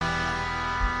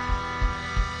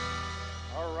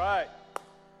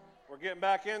getting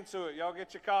back into it. Y'all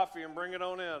get your coffee and bring it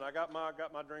on in. I got my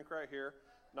drink right here,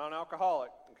 non-alcoholic.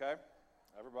 Okay,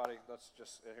 everybody, that's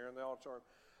just here in the auditorium.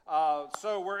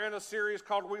 So we're in a series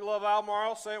called "We Love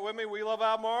Albemarle." Say it with me. We love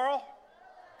Albemarle.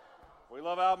 We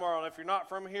love Albemarle. And if you're not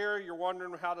from here, you're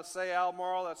wondering how to say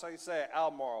Albemarle. That's how you say it,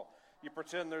 Albemarle. You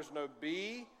pretend there's no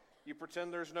B. You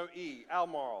pretend there's no E.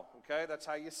 Albemarle. Okay, that's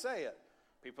how you say it.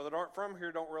 People that aren't from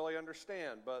here don't really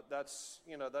understand, but that's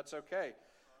okay.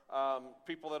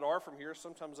 People that are from here,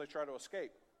 sometimes they try to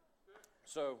escape.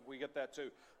 So we get that too.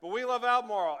 But we love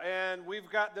Albemarle, and we've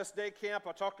got this day camp.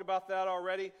 I talked about that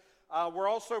already. We're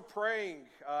also praying.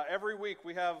 Every week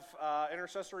we have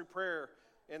intercessory prayer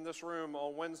in this room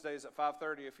on Wednesdays at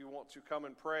 5:30 if you want to come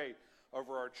and pray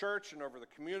over our church and over the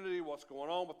community, what's going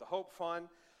on with the Hope Fund.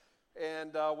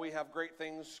 And we have great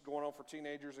things going on for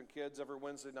teenagers and kids every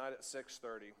Wednesday night at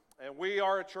 6:30. And we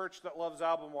are a church that loves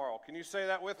Albemarle. Can you say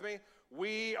that with me?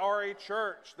 We are a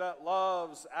church that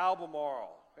loves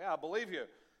Albemarle. Yeah, I believe you.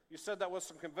 You said that with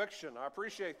some conviction. I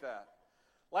appreciate that.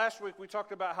 Last week we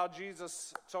talked about how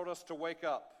Jesus told us to wake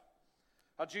up.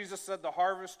 How Jesus said the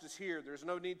harvest is here. There's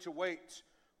no need to wait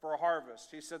for a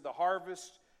harvest. He said the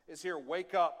harvest is here.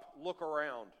 Wake up, look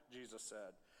around, Jesus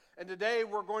said. And today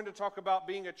we're going to talk about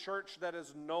being a church that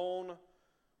is known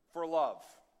for love.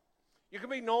 You can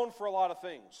be known for a lot of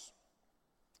things.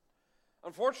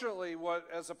 Unfortunately,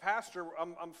 as a pastor,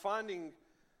 I'm finding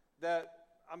that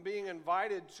I'm being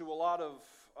invited to a lot of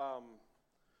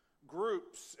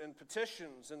groups and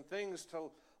petitions and things to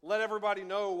let everybody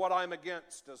know what I'm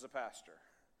against as a pastor.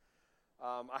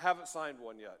 I haven't signed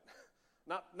one yet.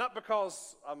 Not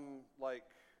because I'm like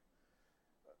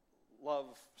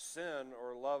love sin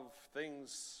or love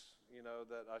things,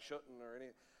 that I shouldn't or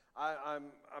anything.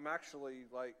 I'm actually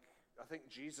like, I think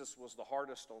Jesus was the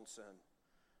hardest on sin.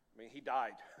 I mean, he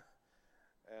died,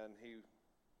 and he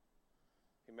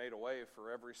made a way for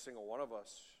every single one of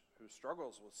us who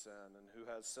struggles with sin and who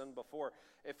has sinned before.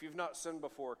 If you've not sinned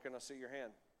before, can I see your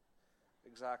hand?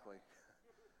 Exactly.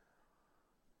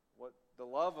 What the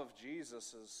love of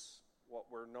Jesus is what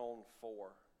we're known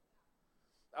for.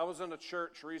 I was in a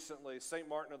church recently, St.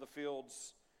 Martin of the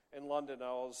Fields in London.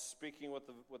 I was speaking with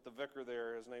the vicar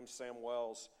there. His name's Sam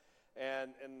Wells,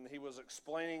 and he was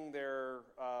explaining their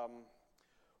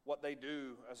what they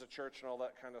do as a church and all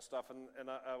that kind of stuff. And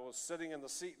I was sitting in the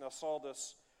seat, and I saw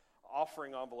this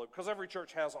offering envelope, because every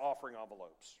church has offering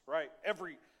envelopes, right?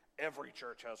 Every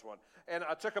church has one. And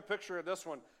I took a picture of this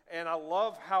one, and I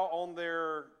love how on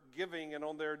their giving and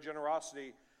on their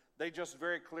generosity, they just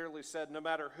very clearly said, no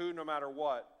matter who, no matter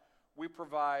what, we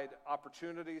provide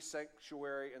opportunity,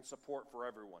 sanctuary, and support for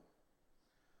everyone.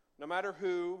 No matter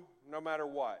who, no matter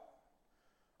what.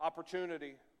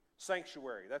 Opportunity,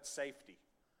 sanctuary, that's safety.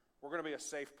 We're going to be a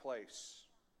safe place.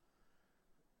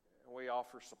 And we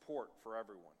offer support for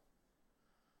everyone.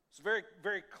 It's a very,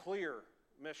 very clear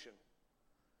mission.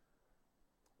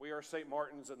 We are St.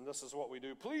 Martin's, and this is what we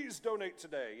do. Please donate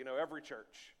today. Every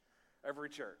church. Every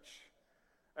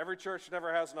church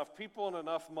never has enough people and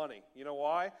enough money. You know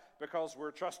why? Because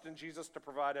we're trusting Jesus to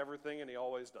provide everything, and he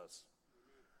always does.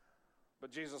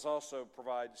 But Jesus also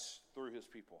provides through his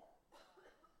people.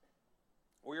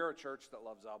 We are a church that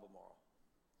loves Albemarle.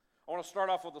 I want to start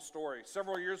off with a story.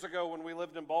 Several years ago when we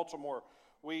lived in Baltimore,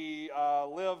 we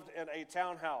lived in a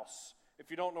townhouse. If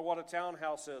you don't know what a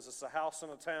townhouse is, it's a house in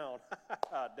a town.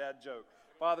 Dad joke.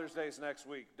 Father's Day's next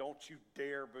week. Don't you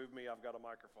dare boo me. I've got a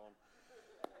microphone.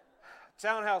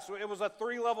 Townhouse. It was a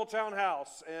 3-level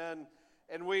townhouse, and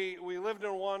we lived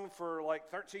in one for like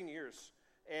 13 years.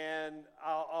 And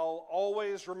I'll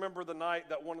always remember the night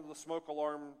that one of the smoke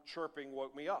alarm chirping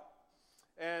woke me up.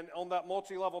 And on that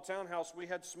multi-level townhouse, we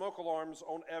had smoke alarms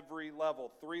on every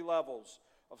level, 3 levels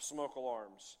of smoke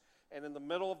alarms. And in the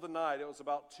middle of the night, it was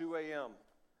about 2 a.m.,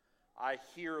 I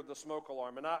hear the smoke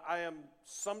alarm. And I am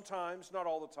sometimes, not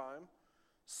all the time,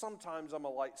 sometimes I'm a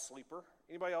light sleeper.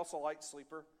 Anybody else a light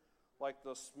sleeper? Like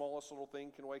the smallest little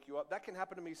thing can wake you up. That can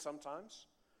happen to me sometimes.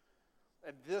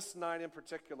 And this night in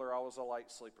particular, I was a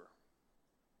light sleeper.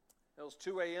 It was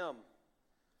 2 a.m.,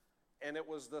 and it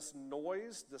was this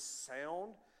noise, this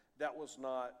sound that was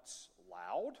not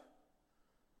loud,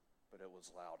 but it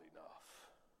was loud enough.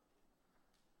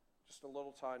 Just a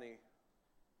little tiny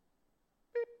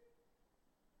beep.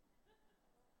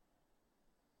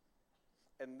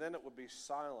 And then it would be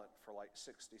silent for like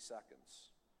 60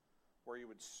 seconds, where you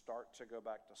would start to go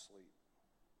back to sleep.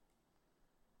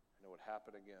 And it would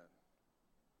happen again.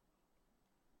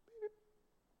 Beep.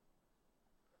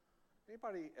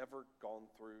 Anybody ever gone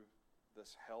through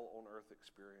this hell on earth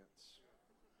experience?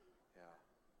 Yeah.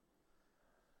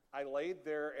 I laid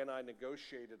there and I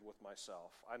negotiated with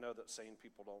myself. I know that sane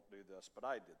people don't do this, but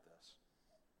I did this.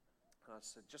 And I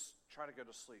said, just try to go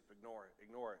to sleep. Ignore it.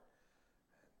 Ignore it.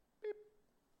 And beep.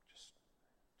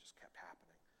 Just kept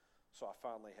happening. So I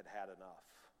finally had had enough.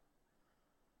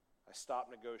 I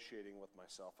stopped negotiating with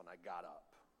myself and I got up.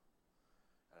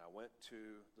 And I went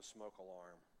to the smoke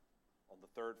alarm on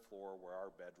the 3rd floor where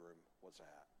our bedroom was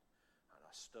at. And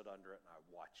I stood under it and I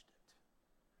watched it.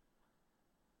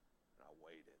 And I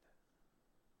waited.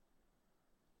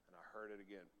 And I heard it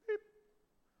again. Beep.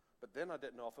 But then I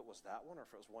didn't know if it was that one or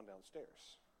if it was one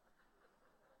downstairs.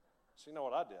 So you know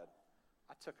what I did?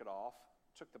 I took it off,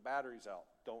 took the batteries out.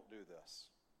 Don't do this.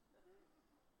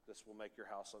 This will make your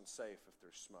house unsafe if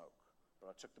there's smoke. But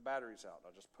I took the batteries out and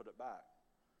I just put it back.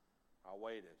 I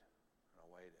waited and I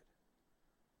waited.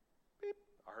 Beep.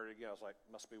 I heard it again. I was like,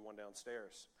 must be one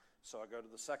downstairs. So I go to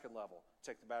the 2nd level,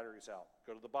 take the batteries out.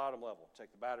 Go to the bottom level, take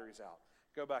the batteries out.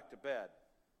 Go back to bed.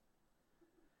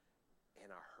 And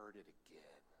I heard it again.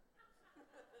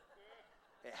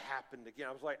 It happened again.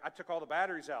 I was like, I took all the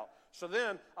batteries out. So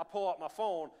then I pull out my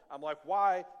phone. I'm like,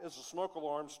 why is the smoke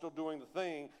alarm still doing the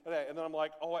thing? And then I'm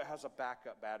like, oh, it has a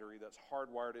backup battery that's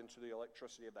hardwired into the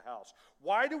electricity of the house.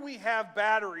 Why do we have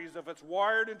batteries if it's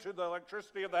wired into the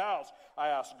electricity of the house? I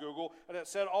asked Google, and it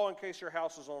said, oh, in case your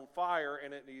house is on fire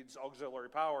and it needs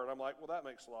auxiliary power. And I'm like, well, that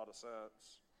makes a lot of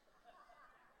sense.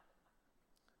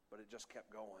 But it just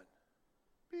kept going.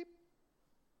 Beep,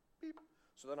 beep.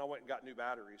 So then I went and got new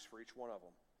batteries for each one of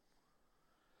them.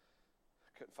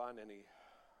 Couldn't find any.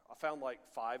 I found like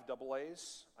 5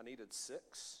 AA's. I needed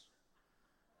 6.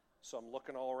 So I'm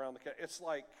looking all around the. It's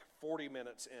like 40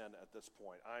 minutes in at this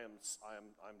point. I'm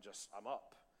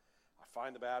up. I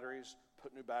find the batteries,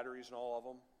 put new batteries in all of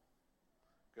them,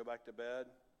 go back to bed.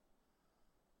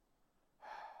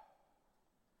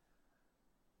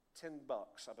 $10.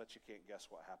 I bet you can't guess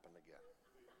what happened again.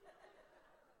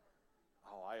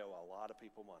 Oh, I owe a lot of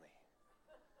people money.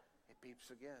 It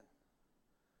beeps again.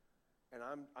 And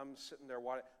I'm sitting there,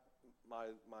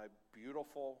 my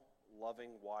beautiful,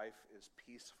 loving wife is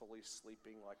peacefully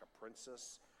sleeping like a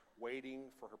princess, waiting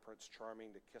for her Prince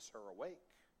Charming to kiss her awake.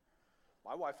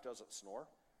 My wife doesn't snore.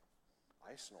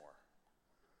 I snore.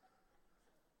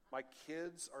 My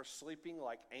kids are sleeping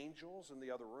like angels in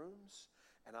the other rooms,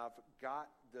 and I've got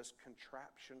this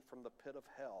contraption from the pit of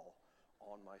hell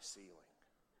on my ceiling.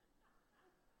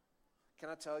 Can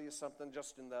I tell you something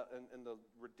just in the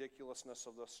ridiculousness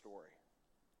of this story?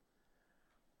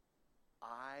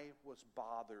 I was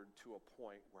bothered to a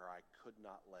point where I could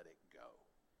not let it go.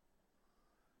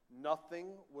 Nothing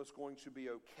was going to be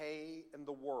okay in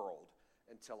the world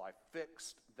until I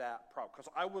fixed that problem,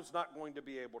 because I was not going to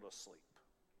be able to sleep.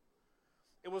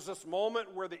 It was this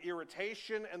moment where the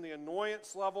irritation and the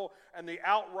annoyance level and the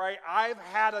outright, I've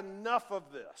had enough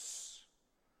of this,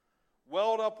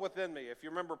 welled up within me. If you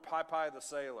remember Popeye the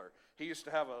Sailor, he used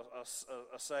to have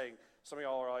a saying. Some of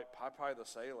y'all are like, Popeye the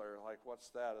Sailor, like, what's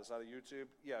that? Is that a YouTube?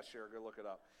 Yeah, sure, go look it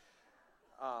up.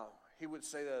 He would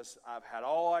say this, I've had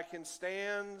all I can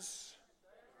stand,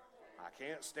 I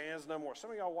can't stand no more.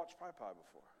 Some of y'all watched Popeye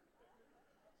before.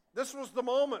 This was the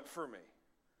moment for me,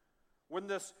 when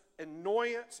this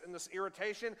annoyance and this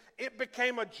irritation, it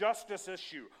became a justice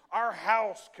issue. Our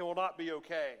house cannot be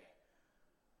okay.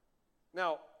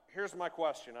 Now, here's my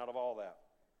question out of all that.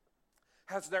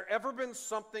 Has there ever been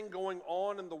something going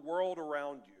on in the world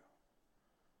around you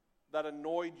that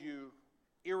annoyed you,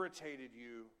 irritated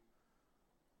you,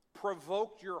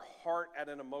 provoked your heart at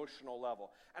an emotional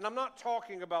level? And I'm not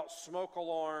talking about smoke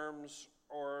alarms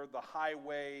or the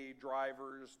highway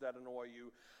drivers that annoy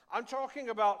you. I'm talking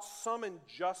about some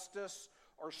injustice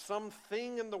or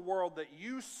something in the world that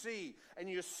you see, and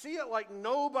you see it like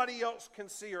nobody else can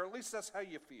see, or at least that's how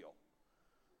you feel.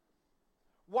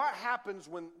 What happens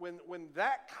when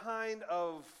that kind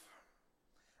of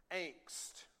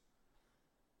angst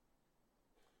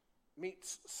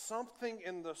meets something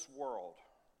in this world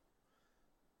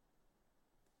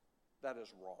that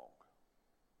is wrong?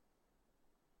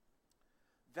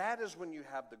 That is when you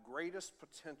have the greatest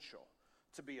potential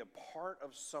to be a part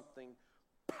of something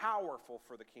powerful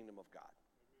for the kingdom of God.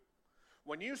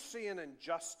 When you see an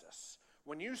injustice,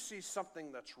 when you see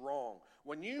something that's wrong,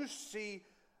 when you see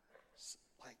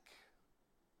like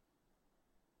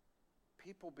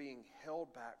people being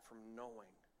held back from knowing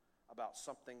about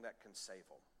something that can save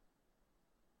them.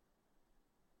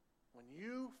 When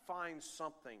you find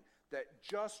something that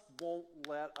just won't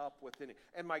let up within you.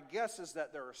 And my guess is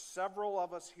that there are several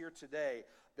of us here today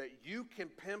that you can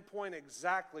pinpoint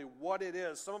exactly what it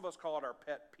is. Some of us call it our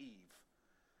pet peeve.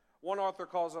 One author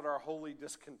calls it our holy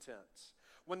discontent.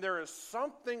 when there is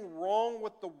something wrong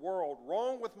with the world,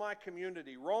 wrong with my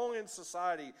community, wrong in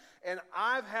society, and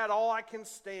I've had all I can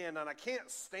stand and I can't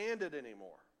stand it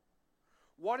anymore.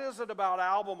 What is it about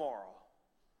Albemarle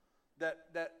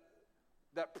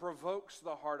that provokes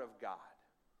the heart of God?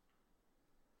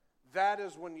 That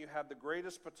is when you have the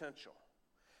greatest potential.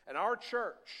 And our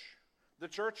church, the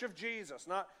Church of Jesus,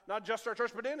 not just our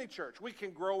church, but any church, we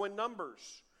can grow in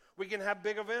numbers. We can have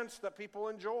big events that people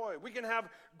enjoy. We can have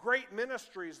great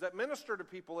ministries that minister to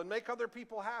people and make other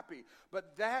people happy.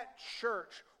 But that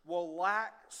church will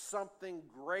lack something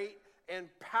great and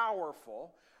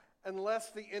powerful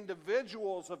unless the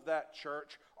individuals of that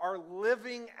church are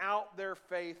living out their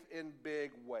faith in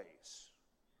big ways.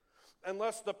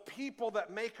 Unless the people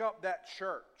that make up that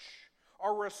church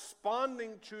are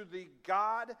responding to the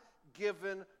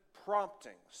God-given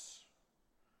promptings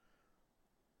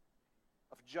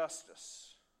of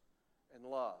justice and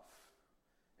love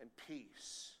and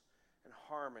peace and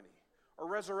harmony, or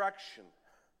resurrection,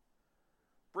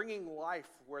 bringing life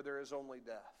where there is only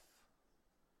death,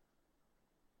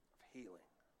 of healing.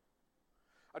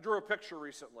 I drew a picture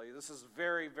recently. This is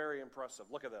very, very impressive.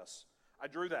 Look at this. I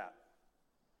drew that.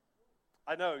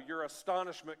 I know, your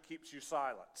astonishment keeps you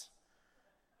silent.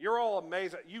 You're all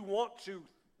amazed. You want to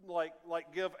like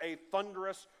give a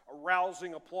thunderous,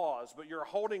 arousing applause, but you're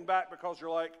holding back because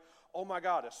you're like, oh my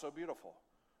God, it's so beautiful.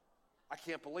 I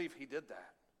can't believe he did that.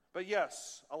 But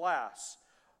yes, alas,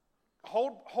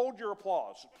 hold your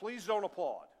applause. Please don't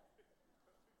applaud.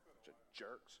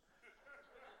 Jerks.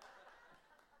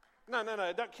 No,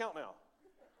 it doesn't count now.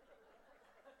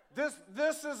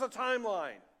 This is a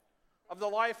timeline of the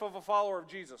life of a follower of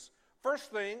Jesus.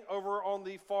 First thing, over on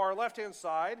the far left-hand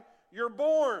side, you're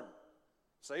born.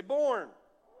 Say born.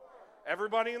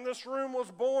 Everybody in this room was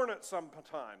born at some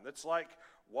time. That's like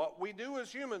what we do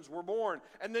as humans. We're born.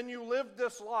 And then you live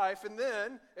this life. And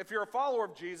then, if you're a follower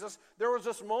of Jesus, there was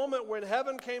this moment when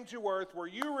heaven came to earth where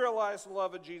you realized the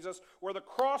love of Jesus, where the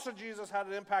cross of Jesus had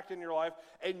an impact in your life,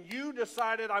 and you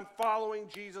decided, I'm following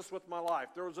Jesus with my life.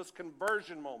 There was this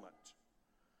conversion moment.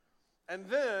 And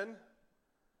then,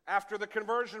 after the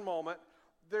conversion moment,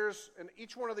 in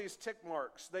each one of these tick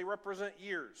marks, they represent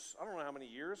years. I don't know how many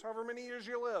years, however many years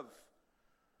you live.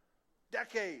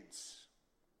 Decades.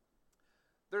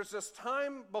 There's this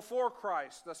time before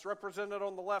Christ that's represented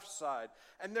on the left side,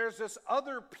 and there's this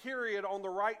other period on the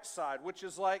right side, which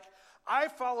is like, I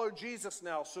follow Jesus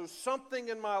now, so something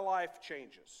in my life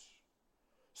changes.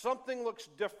 Something looks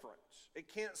different.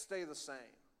 It can't stay the same.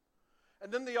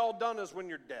 And then the all done is when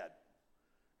you're dead.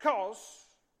 Because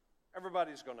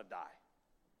everybody's going to die.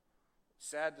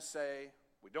 Sad to say,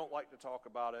 we don't like to talk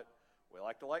about it. We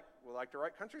like to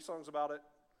write country songs about it.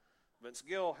 Vince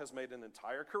Gill has made an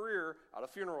entire career out of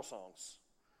funeral songs.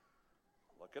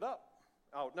 Look it up.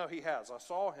 Oh, no, he has. I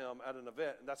saw him at an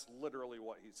event, and that's literally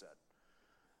what he said.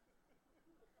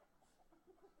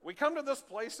 We come to this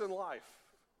place in life,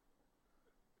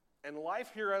 and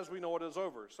life here as we know it is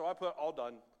over. So I put all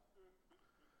done.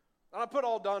 And I put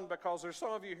all done because there's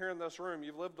some of you here in this room,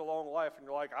 you've lived a long life, and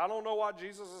you're like, I don't know why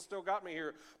Jesus has still got me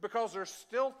here. Because there's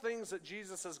still things that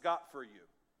Jesus has got for you.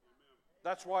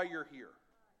 That's why you're here.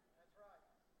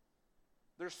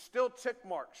 There's still tick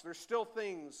marks. There's still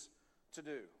things to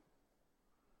do.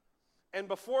 And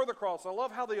before the cross, I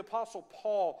love how the Apostle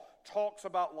Paul talks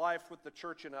about life with the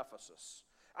church in Ephesus.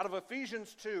 Out of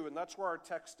Ephesians 2, and that's where our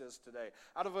text is today.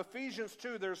 Out of Ephesians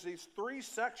 2, there's these three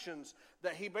sections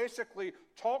that he basically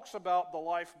talks about the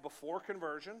life before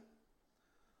conversion,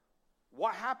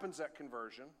 what happens at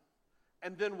conversion,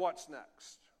 and then what's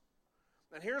next.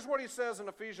 And here's what he says in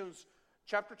Ephesians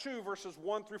chapter 2, verses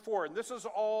 1 through 4. And this is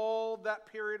all that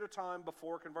period of time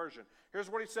before conversion. Here's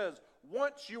what he says.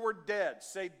 Once you were dead.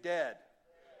 Say dead.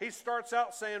 He starts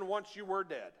out saying once you were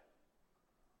dead.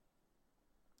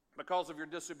 Because of your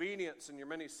disobedience and your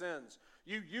many sins.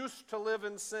 You used to live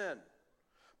in sin.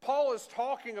 Paul is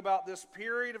talking about this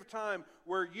period of time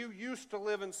where you used to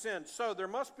live in sin. So there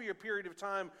must be a period of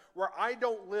time where I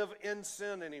don't live in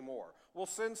sin anymore. Will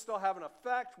sin still have an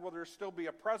effect? Will there still be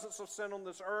a presence of sin on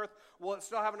this earth? Will it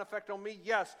still have an effect on me?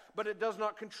 Yes, but it does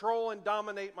not control and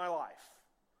dominate my life.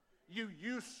 You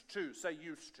used to, say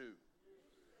used to.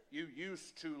 You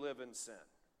used to live in sin.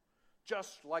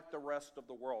 Just like the rest of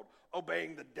the world,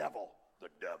 obeying the devil, the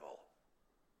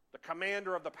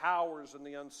commander of the powers in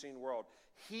the unseen world.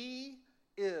 He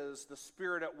is the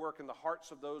spirit at work in the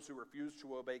hearts of those who refuse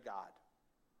to obey God.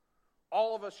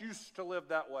 All of us used to live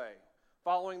that way,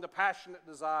 following the passionate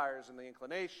desires and the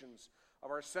inclinations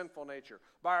of our sinful nature.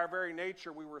 By our very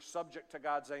nature, we were subject to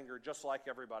God's anger just like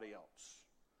everybody else.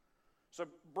 So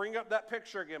bring up that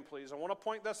picture again, please. I want to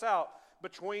point this out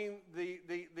between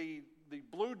the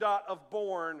blue dot of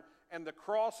born and the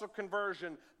cross of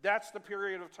conversion, that's the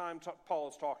period of time Paul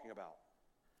is talking about.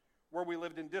 Where we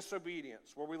lived in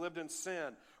disobedience, where we lived in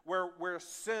sin, where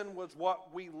sin was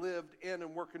what we lived in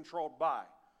and were controlled by.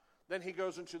 Then he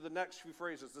goes into the next few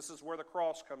phrases. This is where the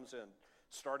cross comes in,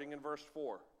 starting in verse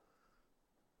 4.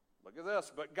 Look at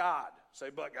this, but God. Say,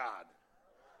 but God.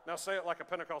 Now say it like a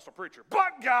Pentecostal preacher.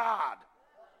 But God.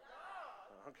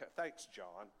 Okay, thanks,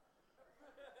 John.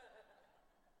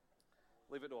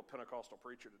 Leave it to a Pentecostal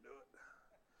preacher to do it.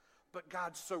 But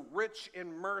God's so rich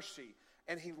in mercy,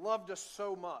 and he loved us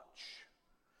so much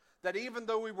that even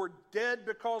though we were dead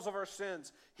because of our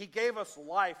sins, he gave us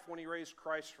life when he raised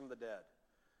Christ from the dead.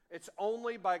 It's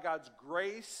only by God's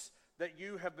grace that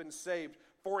you have been saved.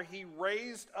 For he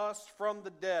raised us from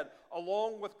the dead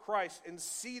along with Christ and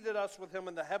seated us with him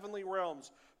in the heavenly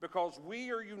realms because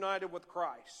we are united with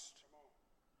Christ.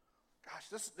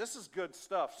 Gosh, this is good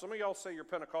stuff. Some of y'all say you're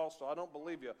Pentecostal. I don't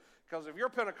believe you. Because if you're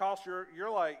Pentecostal, you're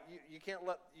like, you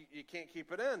can't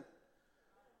keep it in.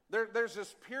 There's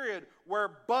this period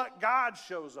where but God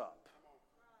shows up.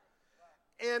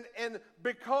 And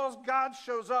because God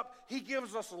shows up, he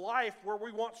gives us life where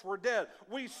we once were dead.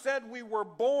 We said we were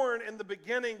born in the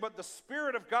beginning, but the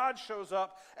Spirit of God shows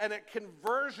up, and at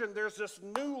conversion, there's this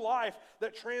new life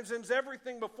that transcends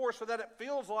everything before so that it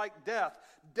feels like death.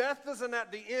 Death isn't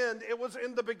at the end. It was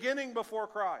in the beginning before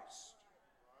Christ.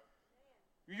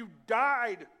 You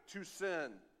died to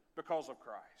sin because of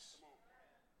Christ.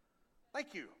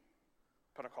 Thank you,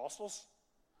 Pentecostals.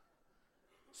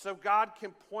 So God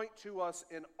can point to us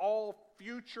in all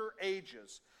future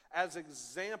ages as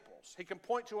examples. He can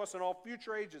point to us in all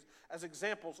future ages as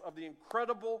examples of the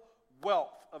incredible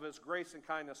wealth of his grace and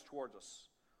kindness towards us,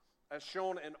 as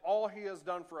shown in all he has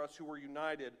done for us who were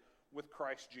united with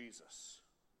Christ Jesus.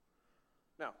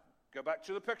 Now, go back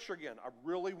to the picture again. I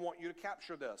really want you to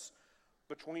capture this.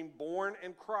 Between born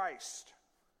and Christ,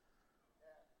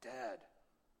 dead.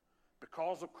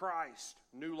 Because of Christ,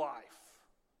 new life.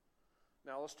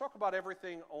 Now, let's talk about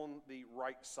everything on the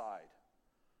right side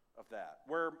of that,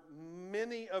 where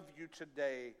many of you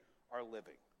today are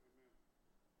living.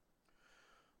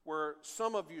 Where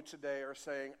some of you today are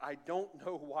saying, I don't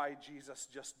know why Jesus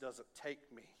just doesn't take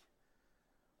me.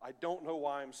 I don't know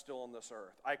why I'm still on this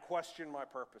earth. I question my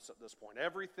purpose at this point.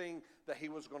 Everything that he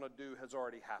was going to do has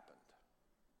already happened.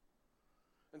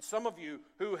 And some of you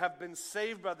who have been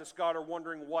saved by this God are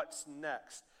wondering what's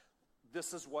next.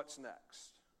 This is what's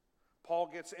next.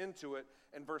 Paul gets into it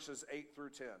in verses 8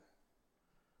 through 10.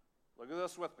 Look at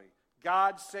this with me.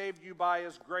 God saved you by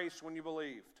his grace when you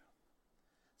believed.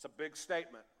 It's a big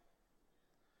statement.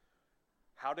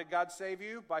 How did God save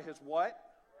you? By his what?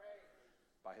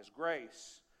 Grace. By his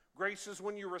grace. Grace is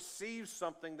when you receive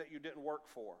something that you didn't work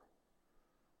for.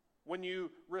 When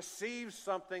you receive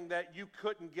something that you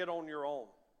couldn't get on your own.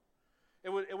 It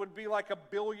would be like a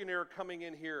billionaire coming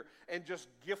in here and just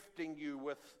gifting you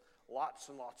with lots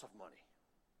and lots of money.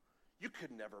 You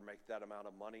could never make that amount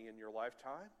of money in your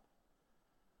lifetime.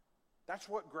 That's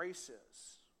what grace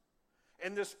is.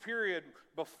 In this period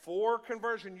before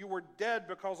conversion, you were dead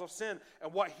because of sin.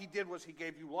 And what he did was he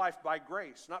gave you life by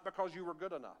grace, not because you were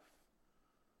good enough.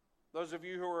 Those of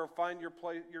you who find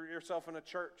yourself in a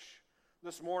church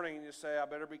this morning and you say, I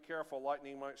better be careful,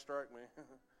 lightning might strike me.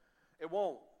 It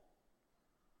won't.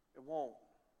 It won't.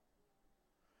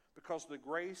 Because the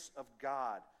grace of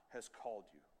God has called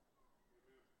you.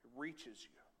 It reaches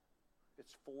you.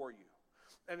 It's for you.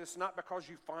 And it's not because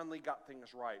you finally got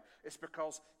things right. It's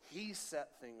because he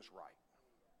set things right.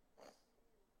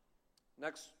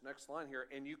 Next line here,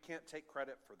 and you can't take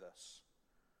credit for this.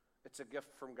 It's a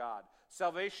gift from God.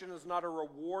 Salvation is not a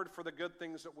reward for the good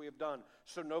things that we have done,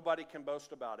 so nobody can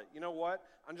boast about it. You know what?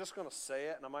 I'm just going to say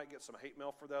it, and I might get some hate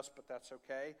mail for this, but that's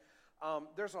okay.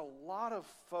 There's a lot of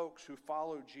folks who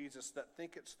follow Jesus that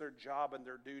think it's their job and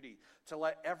their duty to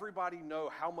let everybody know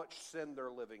how much sin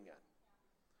they're living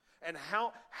in. And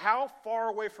how far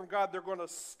away from God they're going to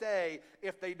stay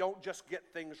if they don't just get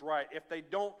things right, if they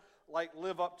don't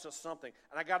live up to something.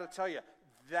 And I got to tell you,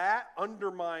 that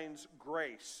undermines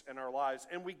grace in our lives.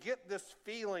 And we get this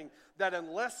feeling that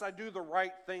unless I do the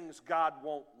right things, God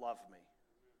won't love me.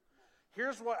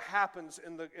 Here's what happens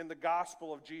in the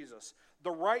gospel of Jesus.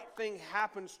 The right thing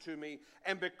happens to me,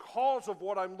 and because of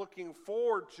what I'm looking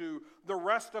forward to, the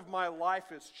rest of my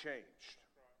life is changed.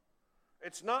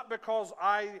 It's not because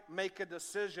I make a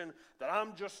decision that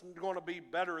I'm just going to be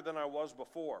better than I was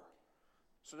before.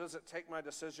 So does it take my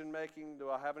decision making? Do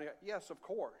I have any? Yes, of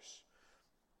course.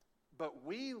 But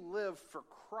we live for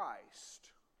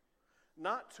Christ,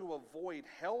 not to avoid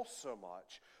hell so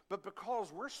much, but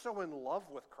because we're so in love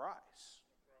with Christ.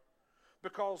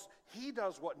 because He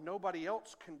does what nobody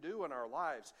else can do in our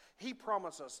lives. He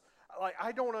promises, like,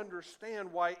 I don't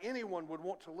understand why anyone would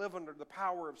want to live under the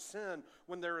power of sin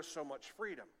when there is so much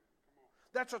freedom.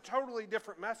 That's a totally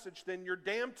different message than you're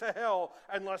damned to hell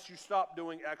unless you stop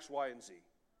doing X, Y, and Z.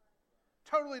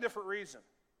 Totally different reason.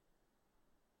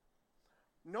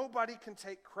 Nobody can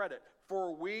take credit,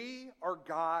 for we are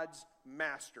God's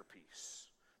masterpiece.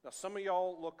 Now, some of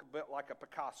y'all look a bit like a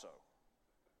Picasso.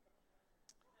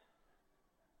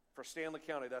 For Stanley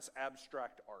County, that's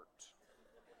abstract art.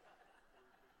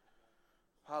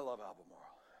 I love Albemarle.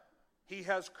 He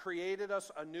has created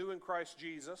us anew in Christ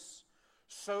Jesus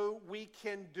so we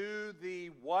can do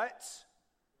the what?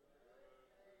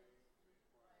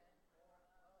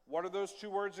 What are those two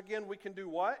words again? We can do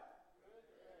what?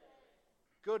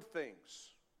 Good things.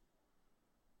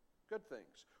 Good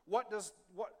things. What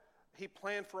He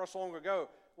planned for us long ago?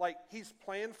 Like, He's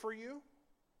planned for you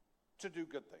to do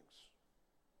good things.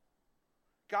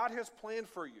 God has planned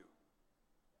for you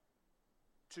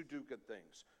to do good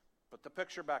things. Put the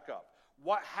picture back up.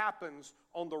 What happens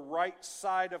on the right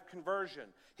side of conversion?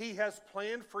 He has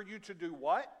planned for you to do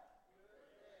what?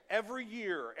 Every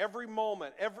year, every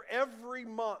moment, every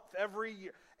month, every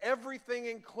year. Everything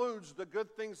includes the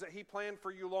good things that He planned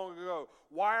for you long ago.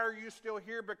 Why are you still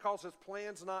here? Because His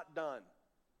plan's not done.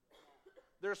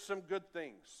 There's some good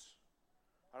things.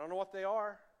 I don't know what they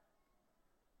are,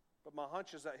 but my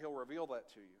hunch is that He'll reveal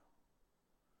that to you.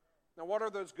 Now, what are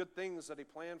those good things that He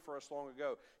planned for us long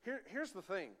ago? Here's the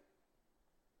thing.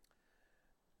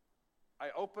 I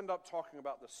opened up talking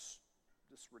about this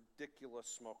ridiculous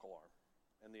smoke alarm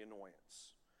and the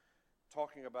annoyance.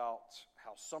 Talking about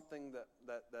how something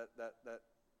that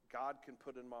God can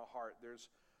put in my heart, there's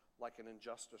like an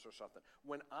injustice or something.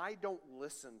 When I don't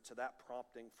listen to that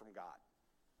prompting from God,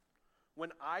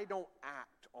 when I don't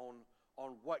act on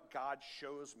what God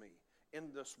shows me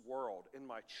in this world, in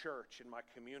my church, in my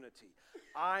community,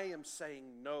 I am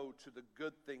saying no to the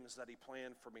good things that He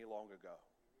planned for me long ago.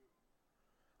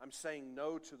 I'm saying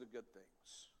no to the good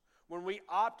things. When we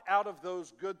opt out of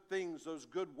those good things, those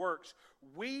good works,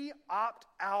 we opt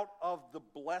out of the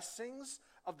blessings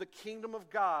of the kingdom of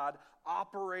God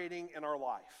operating in our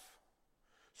life.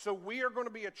 So we are going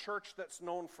to be a church that's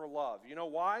known for love. You know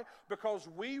why? Because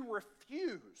we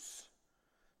refuse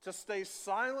to stay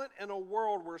silent in a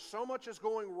world where so much is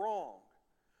going wrong.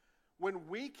 When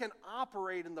we can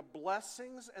operate in the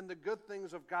blessings and the good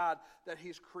things of God that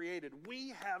He's created, we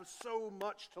have so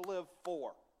much to live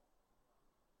for.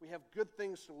 We have good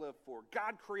things to live for.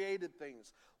 God created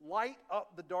things. Light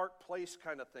up the dark place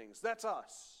kind of things. That's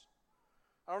us.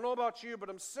 I don't know about you, but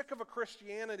I'm sick of a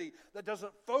Christianity that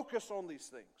doesn't focus on these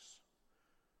things.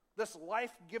 This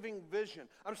life-giving vision.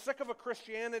 I'm sick of a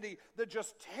Christianity that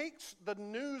just takes the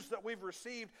news that we've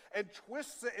received and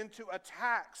twists it into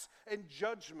attacks and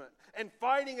judgment and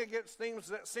fighting against things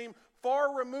that seem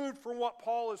far removed from what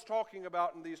Paul is talking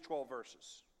about in these 12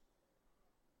 verses.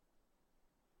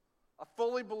 I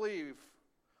fully believe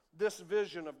this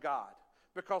vision of God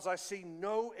because I see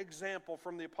no example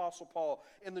from the Apostle Paul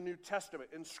in the New Testament,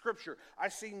 in Scripture. I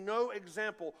see no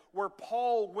example where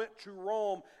Paul went to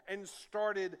Rome and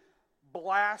started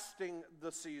blasting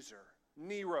the Caesar,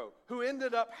 Nero, who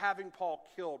ended up having Paul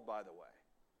killed, by the way.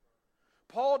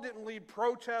 Paul didn't lead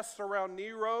protests around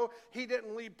Nero. He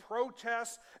didn't lead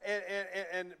protests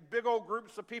and big old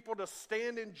groups of people to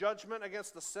stand in judgment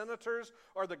against the senators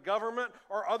or the government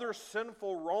or other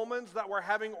sinful Romans that were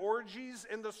having orgies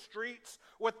in the streets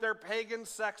with their pagan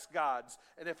sex gods.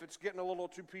 And if it's getting a little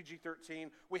too PG-13,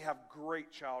 we have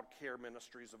great child care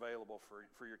ministries available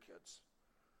for your kids.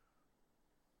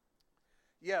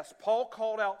 Yes, Paul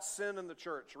called out sin in the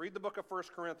church. Read the book of 1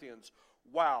 Corinthians.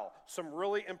 Wow, some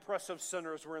really impressive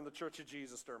sinners were in the Church of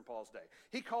Jesus during Paul's day.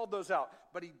 He called those out,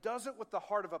 but he does it with the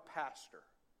heart of a pastor.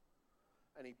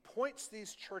 And he points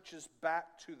these churches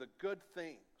back to the good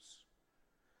things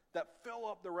that fill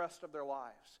up the rest of their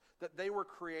lives, that they were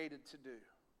created to do.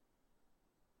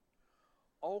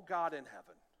 Oh God in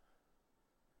heaven,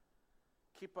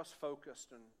 keep us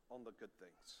focused on the good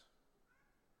things.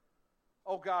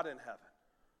 Oh God in heaven,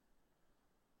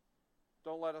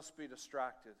 don't let us be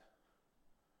distracted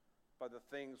by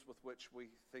the things with which we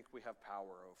think we have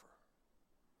power over.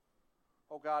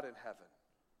 Oh God in heaven,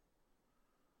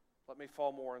 let me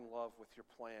fall more in love with your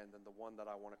plan than the one that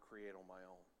I want to create on my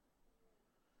own.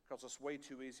 Because it's way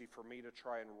too easy for me to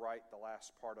try and write the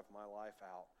last part of my life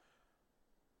out,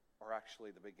 or actually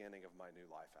the beginning of my new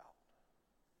life out.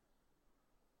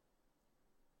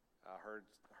 I heard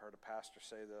a pastor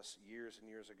say this years and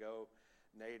years ago,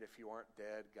 Nate, if you aren't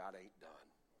dead, God ain't done.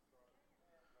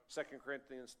 2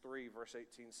 Corinthians 3, verse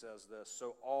 18 says this,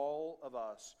 "So all of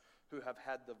us who have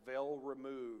had the veil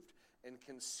removed and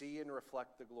can see and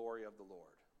reflect the glory of the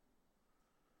Lord."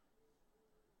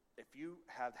 If you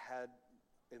have had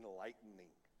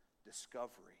enlightening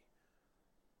discovery,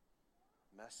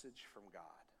 message from God,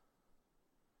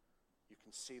 you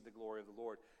can see the glory of the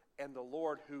Lord. And the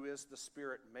Lord, who is the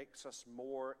Spirit, makes us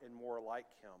more and more like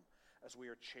Him as we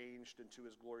are changed into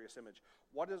His glorious image.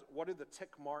 What do the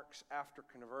tick marks after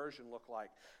conversion look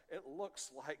like? It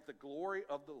looks like the glory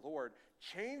of the Lord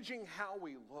changing how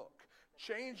we look,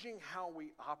 changing how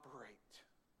we operate.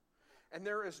 And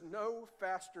there is no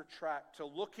faster track to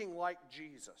looking like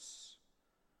Jesus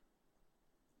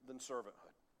than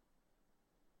servanthood.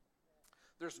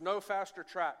 There's no faster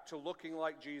track to looking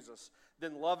like Jesus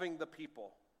than loving the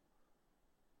people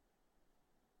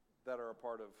that are a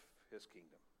part of His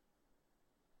kingdom.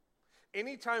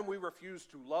 Anytime we refuse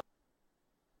to love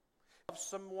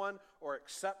someone or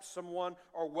accept someone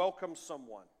or welcome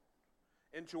someone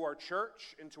into our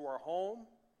church, into our home,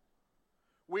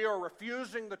 we are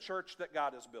refusing the church that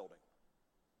God is building.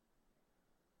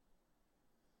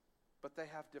 But they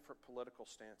have different political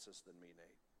stances than me,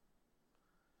 Nate.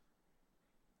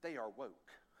 They are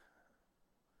woke.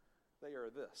 They are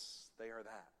this. They are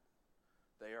that.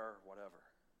 They are whatever.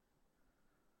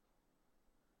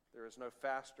 There is no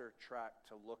faster track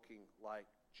to looking like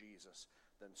Jesus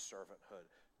than servanthood.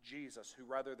 Jesus, who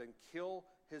rather than kill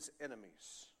His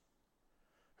enemies,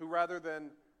 who rather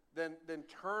than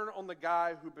turn on the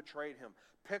guy who betrayed Him,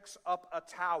 picks up a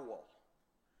towel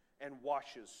and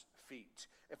washes feet.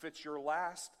 If it's your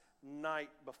last night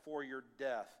before your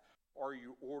death, or are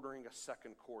you ordering a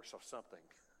second course of something?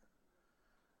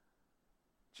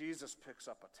 Jesus picks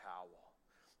up a towel.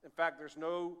 In fact, there's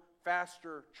no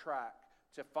faster track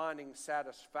to finding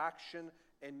satisfaction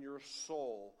in your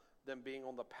soul than being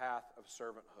on the path of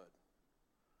servanthood.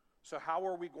 So how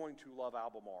are we going to love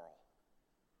Albemarle?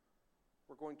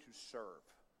 We're going to serve.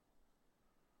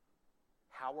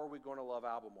 How are we going to love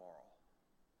Albemarle?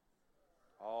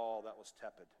 Oh, that was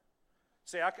tepid.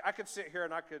 See, I could sit here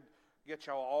and I could get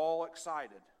y'all all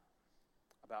excited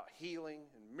about healing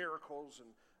and miracles. And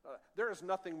there is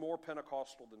nothing more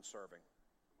Pentecostal than serving.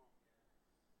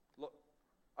 Look,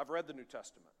 I've read the New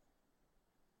Testament.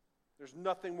 There's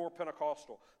nothing more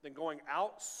Pentecostal than going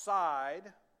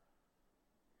outside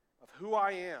of who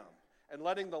I am and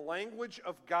letting the language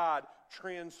of God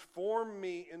transform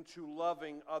me into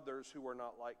loving others who are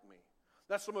not like me.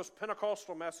 That's the most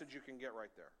Pentecostal message you can get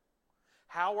right there.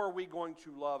 How are we going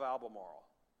to love Albemarle?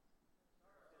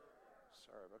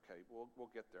 Sorry, okay, we'll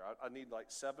get there. I need like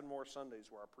 7 more Sundays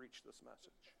where I preach this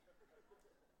message.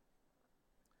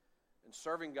 And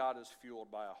serving God is fueled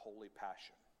by a holy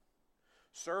passion.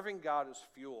 Serving God is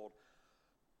fueled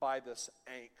by this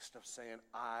angst of saying,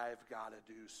 I've got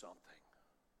to do something.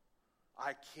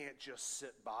 I can't just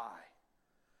sit by.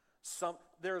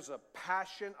 There's a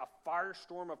passion, a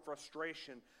firestorm of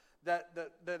frustration that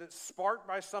is sparked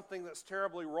by something that's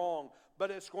terribly wrong,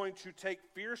 but it's going to take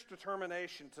fierce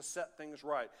determination to set things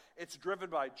right. It's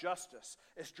driven by justice.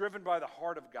 It's driven by the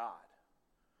heart of God.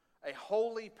 A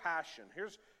holy passion.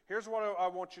 Here's what I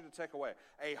want you to take away.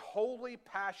 A holy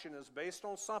passion is based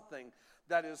on something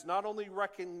that is not only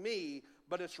wrecking me,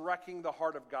 but it's wrecking the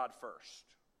heart of God first.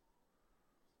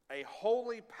 A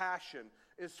holy passion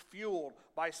is fueled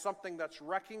by something that's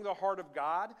wrecking the heart of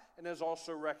God and is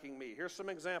also wrecking me. Here's some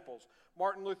examples.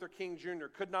 Martin Luther King Jr.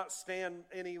 could not stand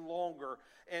any longer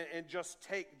and just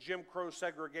take Jim Crow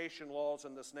segregation laws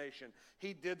in this nation.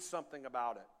 He did something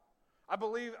about it. I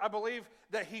believe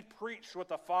that he preached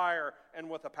with a fire and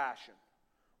with a passion.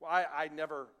 Well, I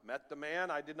never met the man.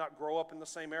 I did not grow up in the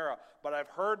same era. But I've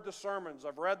heard the sermons.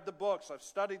 I've read the books. I've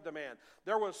studied the man.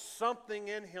 There was something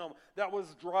in him that was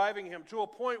driving him to a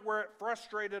point where it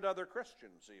frustrated other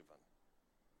Christians even.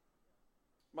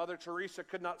 Mother Teresa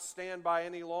could not stand by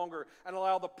any longer and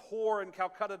allow the poor in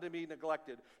Calcutta to be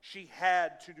neglected. She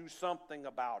had to do something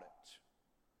about it.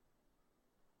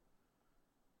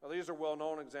 Now, these are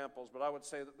well-known examples, but I would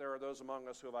say that there are those among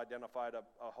us who have identified a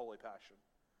holy passion.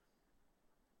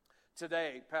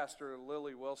 Today, Pastor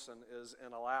Lily Wilson is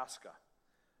in Alaska,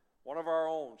 one of our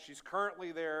own. She's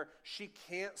currently there. She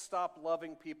can't stop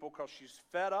loving people because she's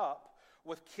fed up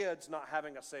with kids not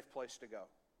having a safe place to go,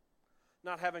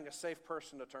 not having a safe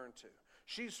person to turn to.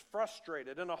 She's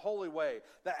frustrated in a holy way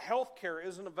that health care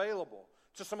isn't available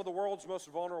to some of the world's most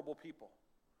vulnerable people.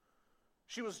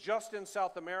 She was just in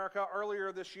South America.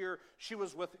 Earlier this year, she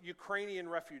was with Ukrainian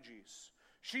refugees.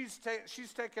 She's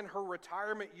taken her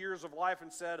retirement years of life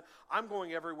and said, I'm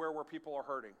going everywhere where people are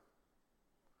hurting.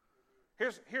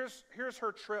 Here's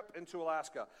her trip into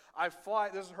Alaska.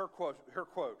 This is her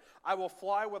quote. I will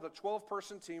fly with a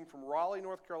 12-person team from Raleigh,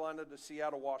 North Carolina to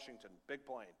Seattle, Washington. Big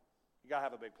plane. You got to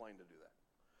have a big plane to do that.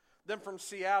 Then from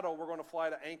Seattle, we're going to fly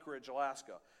to Anchorage,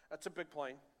 Alaska. That's a big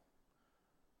plane.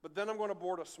 But then I'm going to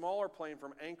board a smaller plane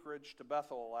from Anchorage to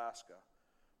Bethel, Alaska.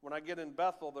 When I get in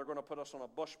Bethel, they're going to put us on a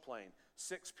bush plane,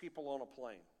 6 people on a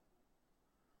plane.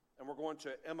 And we're going to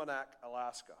Emmenak,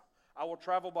 Alaska. I will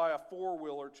travel by a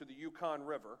 4-wheeler to the Yukon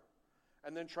River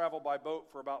and then travel by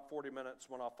boat for about 40 minutes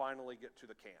when I'll finally get to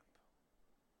the camp.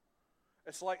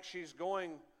 It's like she's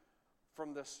going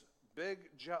from this big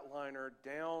jetliner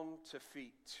down to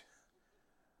feet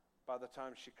by the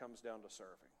time she comes down to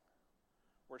serving,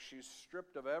 where she's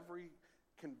stripped of every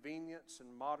convenience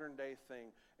and modern day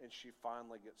thing, and she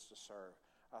finally gets to serve.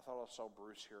 I thought I saw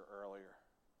Bruce here earlier.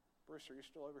 Bruce, are you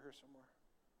still over here somewhere?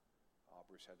 Oh,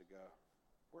 Bruce had to go.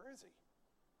 Where is he?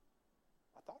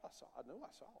 I knew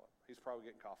I saw him. He's probably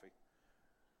getting coffee.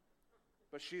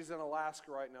 But she's in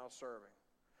Alaska right now serving.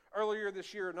 Earlier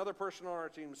this year, another person on our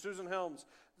team, Susan Helms,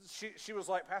 she was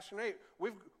like, Pastor Nate,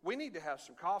 we need to have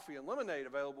some coffee and lemonade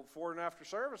available before and after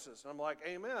services. And I'm like,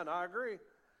 amen, I agree.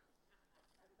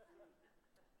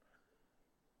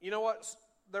 You know what?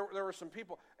 There were some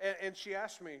people, and she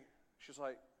asked me, she's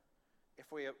like, if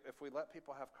we let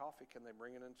people have coffee, can they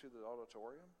bring it into the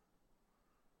auditorium?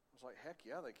 I was like, heck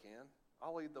yeah, they can.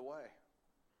 I'll lead the way.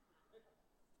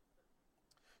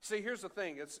 See, here's the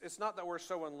thing. It's not that we're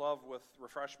so in love with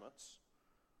refreshments,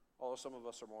 although some of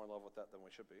us are more in love with that than we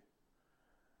should be.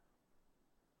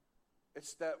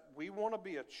 It's that we want to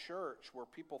be a church where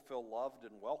people feel loved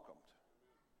and welcomed,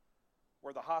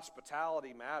 where the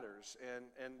hospitality matters,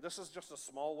 and this is just a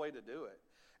small way to do it.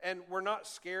 And we're not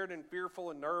scared and fearful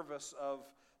and nervous of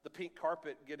the pink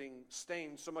carpet getting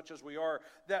stained so much as we are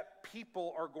that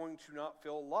people are going to not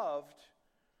feel loved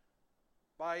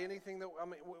by anything that,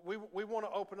 we want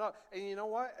to open up. And you know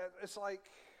what? It's like,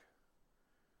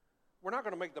 we're not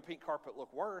going to make the pink carpet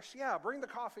look worse. Yeah, bring the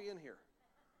coffee in here.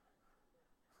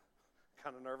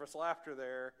 Kind of nervous laughter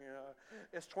there. You know,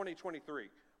 it's 2023.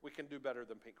 We can do better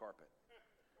than pink carpet.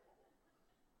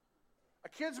 A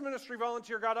kids ministry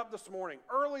volunteer got up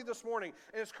early this morning,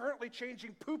 and is currently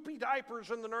changing poopy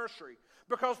diapers in the nursery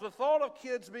because the thought of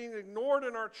kids being ignored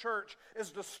in our church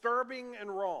is disturbing and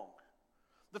wrong.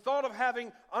 The thought of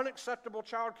having unacceptable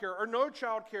child care or no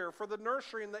child care for the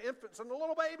nursery and the infants and the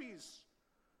little babies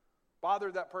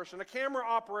bothered that person. A camera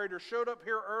operator showed up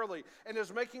here early and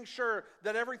is making sure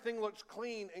that everything looks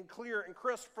clean and clear and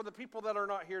crisp for the people that are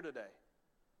not here today.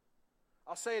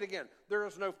 I'll say it again. There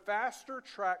is no faster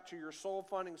track to your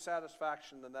soul-finding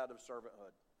satisfaction than that of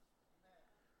servanthood.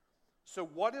 So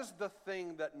what is the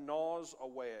thing that gnaws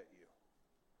away at you?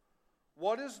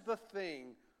 What is the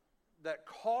thing that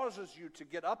causes you to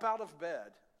get up out of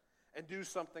bed and do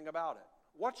something about it?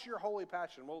 What's your holy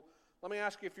passion? Well, let me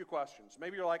ask you a few questions.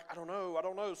 Maybe you're like, I don't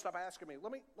know, stop asking me.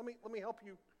 Let me help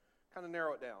you kind of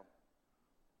narrow it down.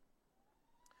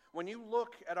 When you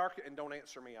look at and don't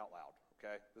answer me out loud,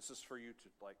 okay? This is for you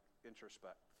to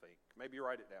introspect, think. Maybe you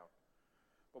write it down.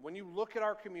 But when you look at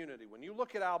our community, when you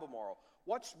look at Albemarle,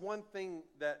 what's one thing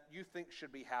that you think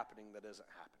should be happening that isn't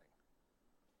happening?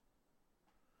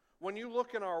 When you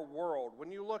look in our world,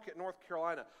 when you look at North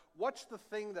Carolina, what's the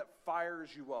thing that fires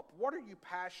you up? What are you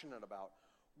passionate about?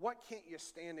 What can't you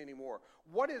stand anymore?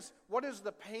 What is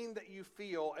the pain that you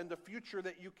feel and the future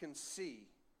that you can see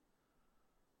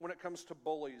when it comes to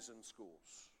bullies in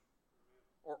schools,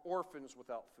 or orphans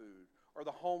without food, or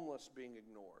the homeless being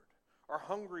ignored, or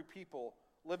hungry people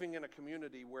living in a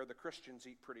community where the Christians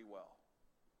eat pretty well,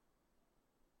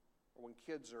 or when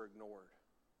kids are ignored?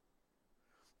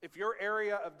 If your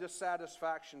area of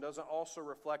dissatisfaction doesn't also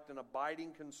reflect an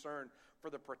abiding concern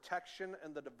for the protection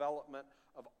and the development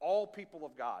of all people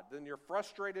of God, then your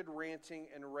frustrated ranting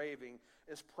and raving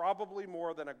is probably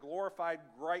more than a glorified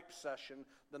gripe session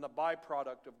than a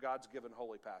byproduct of God's given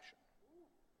holy passion.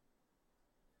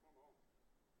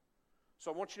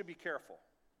 So I want you to be careful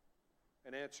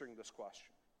in answering this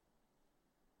question.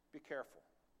 Be careful.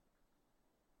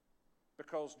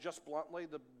 Because just bluntly,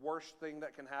 the worst thing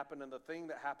that can happen, and the thing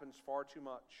that happens far too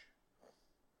much,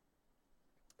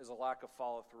 is a lack of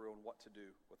follow-through on what to do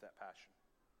with that passion.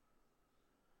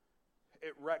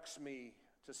 It wrecks me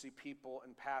to see people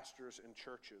and pastors in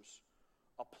churches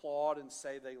applaud and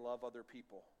say they love other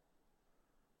people,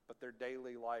 but their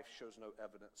daily life shows no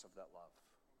evidence of that love.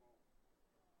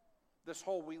 This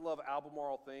whole We Love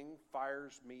Albemarle thing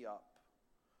fires me up.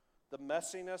 The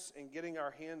messiness and getting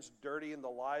our hands dirty in the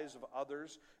lives of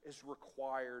others is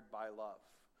required by love.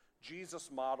 Jesus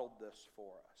modeled this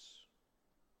for us.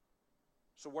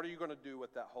 So what are you going to do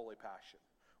with that holy passion?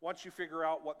 Once you figure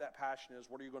out what that passion is,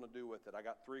 what are you going to do with it? I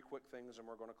got 3 quick things and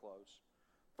we're going to close.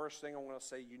 First thing I'm going to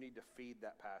say, you need to feed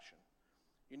that passion.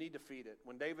 You need to feed it.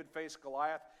 When David faced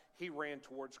Goliath, he ran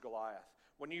towards Goliath.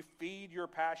 When you feed your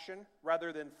passion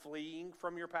rather than fleeing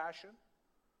from your passion,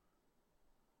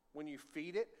 when you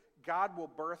feed it, God will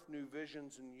birth new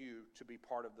visions in you to be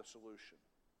part of the solution.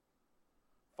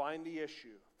 Find the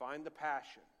issue, find the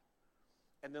passion,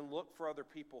 and then look for other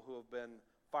people who have been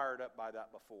fired up by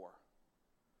that before.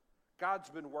 God's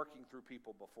been working through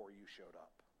people before you showed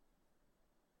up.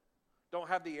 Don't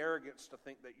have the arrogance to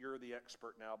think that you're the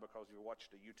expert now because you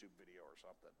watched a YouTube video or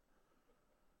something.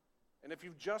 And if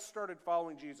you've just started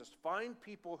following Jesus, find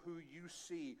people who you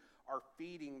see are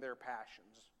feeding their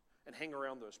passions and hang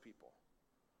around those people.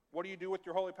 What do you do with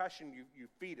your holy passion? You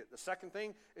feed it. The second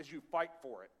thing is you fight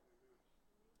for it.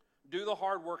 Do the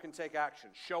hard work and take action.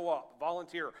 Show up.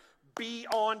 Volunteer. Be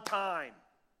on time.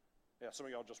 Yeah, some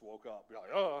of y'all just woke up. You're like,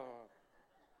 oh.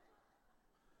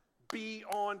 Be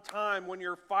on time when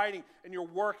you're fighting and you're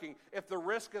working. If the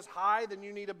risk is high, then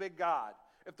you need a big God.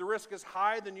 If the risk is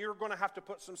high, then you're going to have to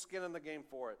put some skin in the game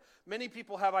for it. Many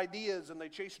people have ideas and they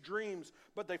chase dreams,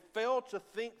 but they fail to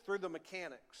think through the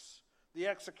mechanics, the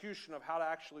execution of how to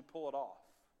actually pull it off.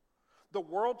 The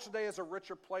world today is a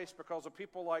richer place because of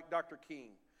people like Dr.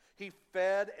 King. He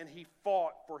fed and he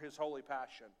fought for his holy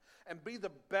passion. And be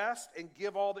the best and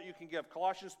give all that you can give.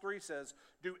 Colossians 3 says,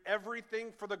 do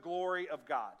everything for the glory of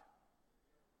God.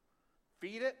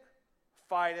 Feed it,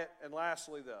 fight it, and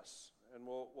lastly this, and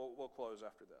we'll close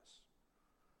after this.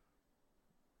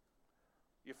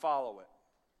 You follow it.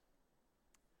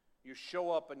 You show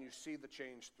up and you see the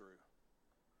change through.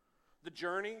 The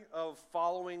journey of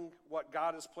following what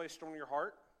God has placed on your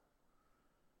heart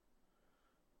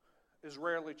is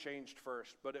rarely changed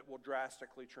first, but it will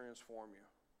drastically transform you.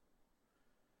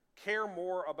 Care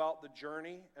more about the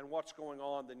journey and what's going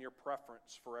on than your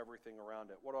preference for everything around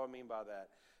it. What do I mean by that?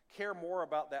 Care more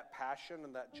about that passion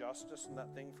and that justice and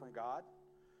that thing from God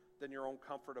than your own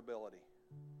comfortability.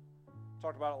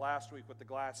 Talked about it last week with the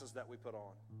glasses that we put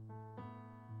on.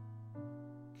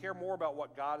 Care more about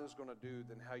what God is going to do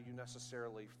than how you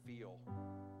necessarily feel.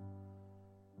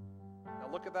 Now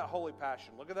look at that holy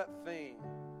passion. Look at that thing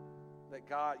that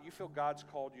you feel God's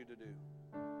called you to do.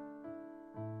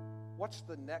 What's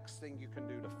the next thing you can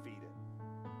do to feed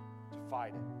it, to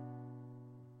fight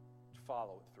it, to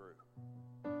follow it through?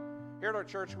 Here at our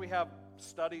church, we have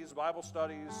studies, Bible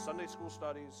studies, Sunday school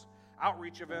studies,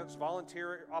 outreach events,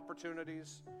 volunteer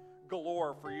opportunities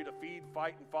galore for you to feed,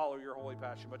 fight, and follow your holy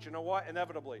passion. But you know what?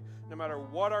 Inevitably, no matter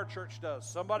what our church does,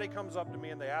 somebody comes up to me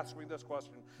and they ask me this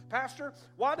question, Pastor,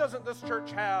 why doesn't this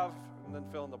church have, and then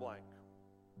fill in the blank.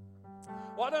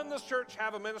 Why doesn't this church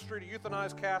have a ministry to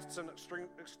euthanize cats and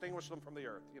extinguish them from the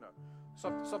earth? You know,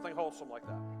 something wholesome like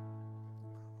that.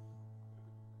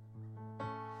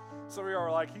 Some of you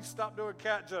are like, he stopped doing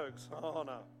cat jokes. Oh,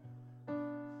 no.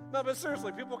 No, but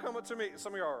seriously, people come up to me.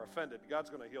 Some of you are offended. God's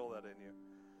going to heal that in you.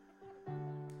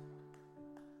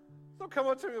 They'll come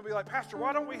up to me and be like, Pastor,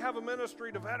 why don't we have a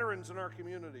ministry to veterans in our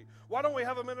community? Why don't we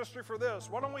have a ministry for this?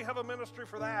 Why don't we have a ministry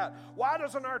for that? Why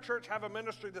doesn't our church have a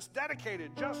ministry that's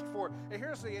dedicated just for... And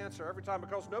here's the answer every time,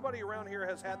 because nobody around here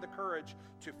has had the courage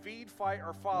to feed, fight,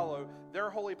 or follow their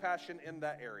holy passion in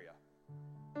that area.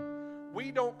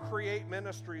 We don't create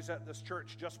ministries at this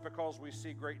church just because we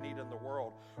see great need in the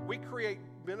world. We create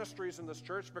ministries in this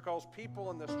church because people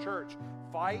in this church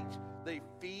fight, they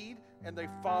feed, and they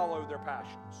follow their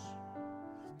passions.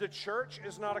 The church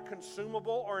is not a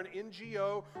consumable or an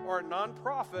NGO or a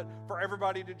nonprofit for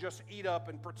everybody to just eat up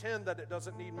and pretend that it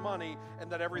doesn't need money and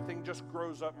that everything just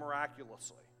grows up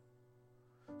miraculously.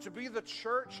 To be the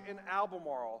church in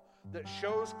Albemarle that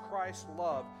shows Christ's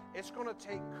love, it's going to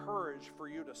take courage for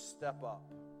you to step up.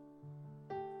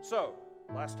 So,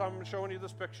 last time I'm showing you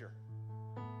this picture.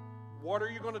 What are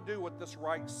you going to do with this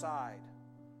right side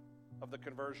of the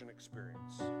conversion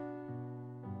experience?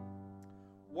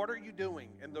 What are you doing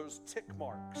in those tick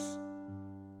marks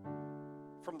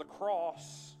from the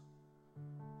cross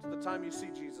to the time you see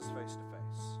Jesus face to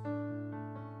face?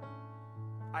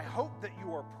 I hope that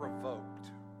you are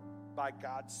provoked by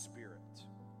God's Spirit.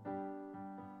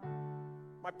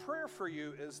 My prayer for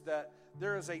you is that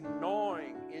there is a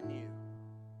gnawing in you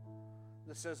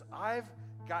that says, I've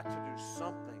got to do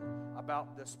something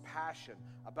about this passion,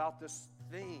 about this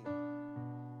thing.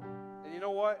 And you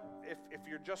know what? If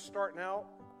you're just starting out,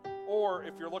 or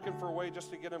if you're looking for a way just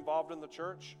to get involved in the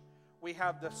church, we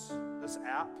have this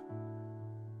app.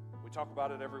 We talk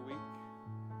about it every week.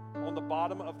 On the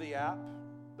bottom of the app,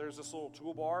 there's this little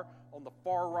toolbar. On the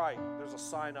far right, there's a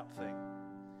sign-up thing.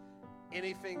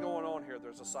 anything going on here,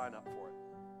 there's a sign up for it.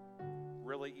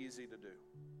 Really easy to do.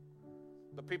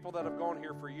 The people that have gone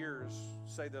here for years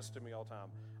say this to me all the time.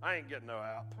 I ain't getting no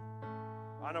app.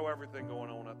 I know everything going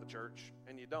on at the church,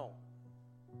 and you don't.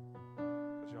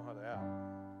 Because you don't have the app.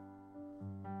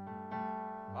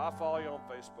 I follow you on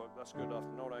Facebook. That's good enough.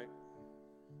 No, it ain't.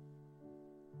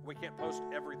 We can't post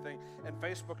everything. And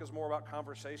Facebook is more about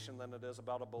conversation than it is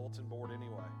about a bulletin board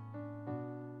anyway.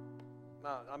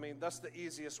 No, I mean, that's the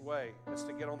easiest way, is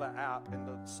to get on that app and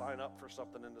to sign up for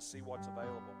something and to see what's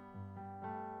available.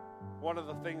 One of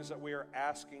the things that we are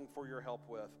asking for your help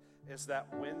with is that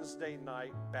Wednesday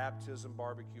night baptism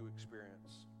barbecue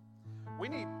experience. We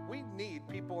need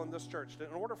people in this church,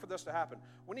 in order for this to happen,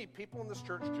 we need people in this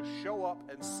church to show up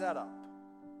and set up.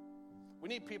 We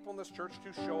need people in this church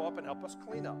to show up and help us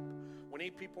clean up. We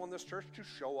need people in this church to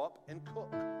show up and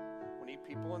cook. We need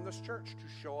people in this church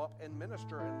to show up and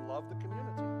minister and love the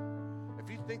community. If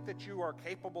you think that you are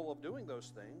capable of doing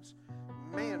those things,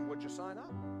 man, would you sign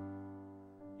up?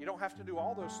 You don't have to do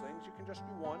all those things. You can just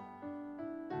do one.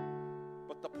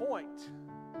 But the point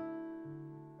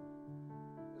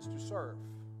is to serve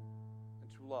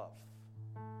and to love.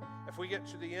 If we get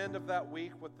to the end of that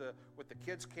week with the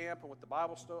kids camp and with the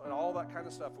Bible study and all that kind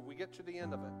of stuff, if we get to the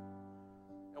end of it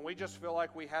and we just feel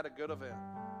like we had a good event,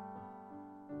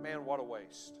 man, what a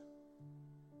waste.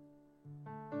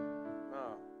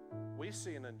 No, we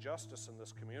see an injustice in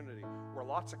this community where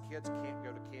lots of kids can't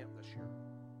go to camp this year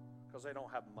because they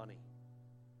don't have money,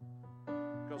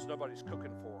 because nobody's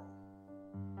cooking for them.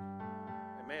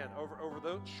 And man, over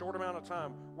the short amount of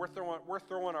time, we're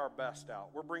throwing our best out.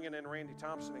 We're bringing in Randy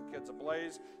Thompson and Kids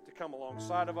Ablaze to come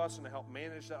alongside of us and to help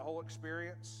manage that whole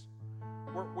experience.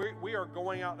 We are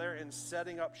going out there and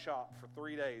setting up shop for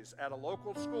 3 days at a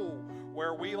local school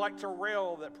where we like to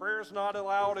rail that prayer is not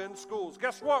allowed in schools.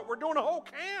 Guess what? We're doing a whole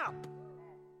camp.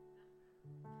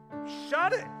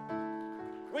 Shut it.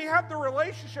 We have the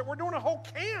relationship. We're doing a whole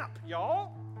camp,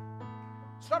 y'all.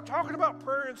 Stop talking about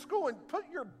prayer in school and put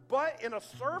your butt in a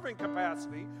serving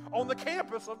capacity on the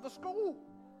campus of the school.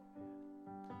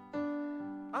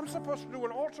 I'm supposed to do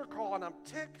an altar call, and I'm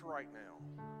ticked right now.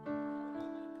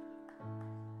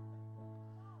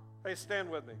 Hey, stand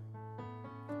with me.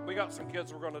 We got some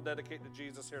kids we're going to dedicate to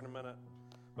Jesus here in a minute,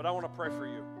 but I want to pray for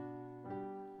you.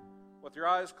 With your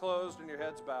eyes closed and your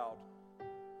heads bowed,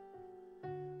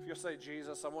 if you'll say,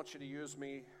 Jesus, I want you to use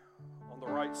me on the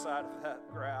right side of that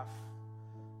graph.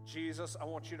 Jesus, I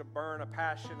want you to burn a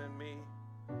passion in me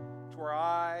to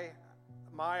where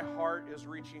my heart is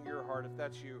reaching your heart. If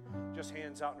that's you, just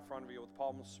hands out in front of you with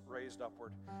palms raised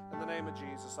upward. In the name of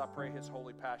Jesus, I pray his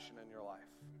holy passion in your life.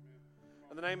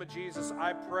 In the name of Jesus,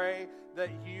 I pray that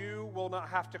you will not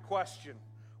have to question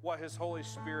what his Holy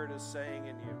Spirit is saying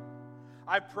in you.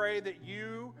 I pray that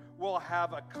you will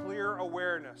have a clear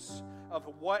awareness of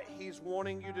what he's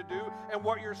wanting you to do and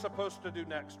what you're supposed to do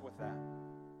next with that.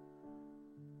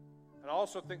 And I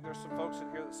also think there's some folks in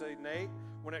here that say, Nate,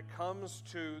 when it comes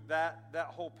to that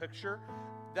whole picture,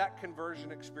 that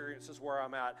conversion experience is where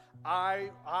I'm at.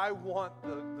 I want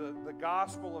the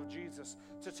gospel of Jesus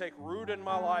to take root in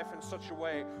my life in such a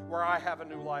way where I have a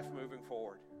new life moving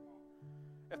forward.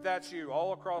 If that's you,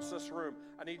 all across this room,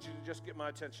 I need you to just get my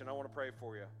attention. I want to pray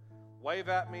for you. Wave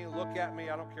at me, look at me,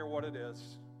 I don't care what it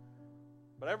is.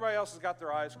 But everybody else has got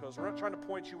their eyes closed. We're not trying to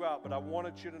point you out, but I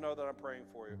wanted you to know that I'm praying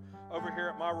for you. Over here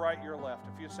at my right, your left.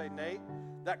 If you say, Nate,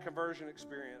 that conversion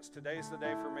experience, today's the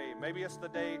day for me. Maybe it's the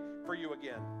day for you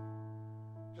again.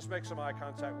 Just make some eye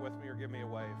contact with me or give me a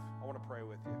wave. I want to pray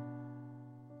with you.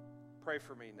 Pray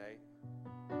for me, Nate.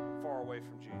 I'm far away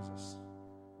from Jesus.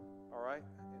 All right?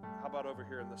 How about over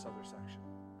here in this other section?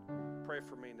 Pray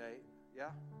for me, Nate. Yeah?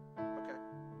 Okay.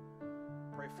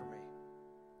 Pray for me.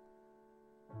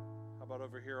 How about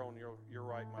over here on your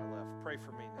right, my left? Pray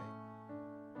for me,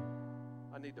 Nate.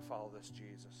 I need to follow this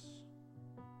Jesus.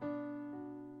 Yeah.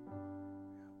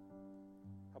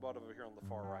 How about over here on the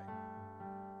far right?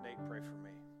 Nate, pray for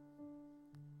me.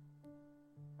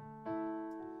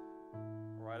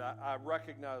 All right, I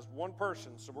recognize one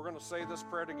person, so we're going to say this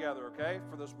prayer together, okay?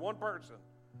 For this one person.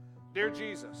 Dear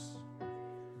Jesus,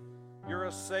 you're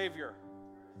a Savior.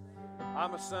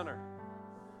 I'm a sinner.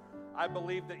 I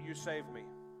believe that you saved me.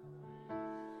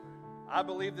 I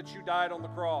believe that you died on the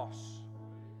cross.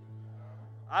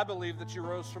 I believe that you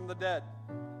rose from the dead.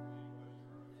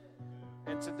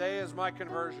 And today is my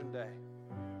conversion day.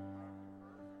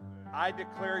 I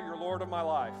declare you're Lord of my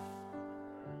life.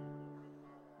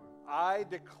 I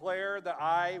declare that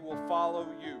I will follow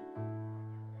you.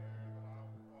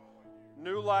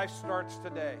 New life starts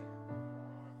today.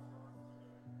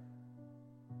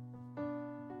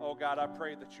 Oh God, I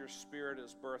pray that your Spirit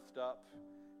is birthed up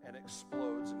and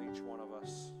explodes in each one of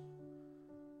us.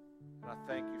 And I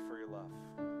thank you for your love.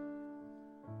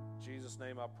 In Jesus'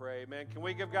 name I pray. Amen. Can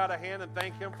we give God a hand and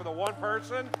thank him for the one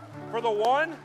person, for the one?